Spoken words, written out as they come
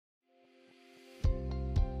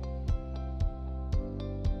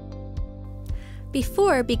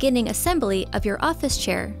Before beginning assembly of your office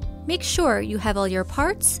chair, make sure you have all your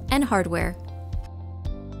parts and hardware.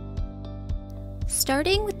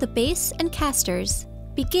 Starting with the base and casters,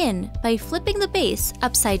 begin by flipping the base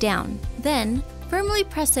upside down. Then, firmly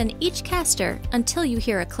press in each caster until you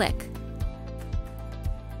hear a click.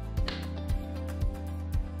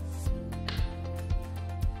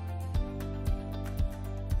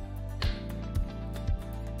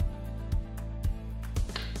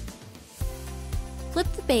 Flip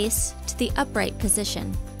the base to the upright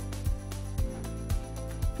position.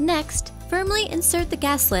 Next, firmly insert the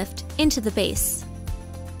gas lift into the base.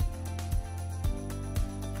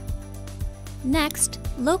 Next,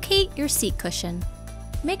 locate your seat cushion.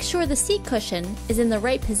 Make sure the seat cushion is in the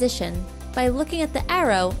right position by looking at the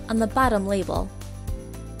arrow on the bottom label.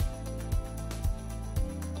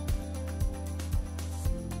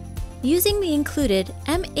 Using the included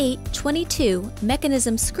M822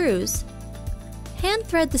 mechanism screws, hand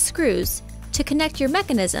thread the screws to connect your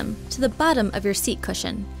mechanism to the bottom of your seat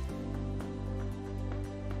cushion.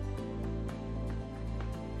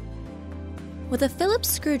 With a Phillips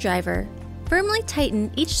screwdriver, firmly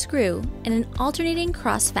tighten each screw in an alternating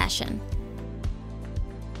cross fashion.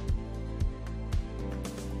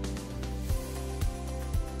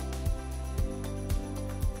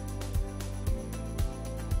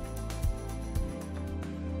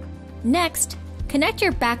 Next, connect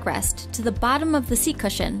your backrest to the bottom of the seat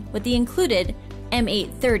cushion with the included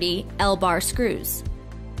M830 L-bar screws.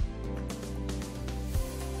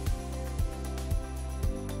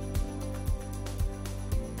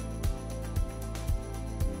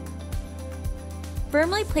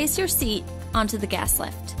 Firmly place your seat onto the gas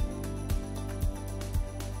lift.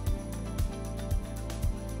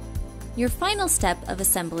 Your final step of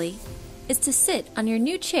assembly is to sit on your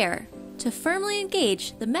new chair to firmly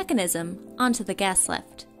engage the mechanism onto the gas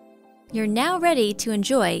lift. You're now ready to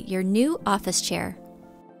enjoy your new office chair.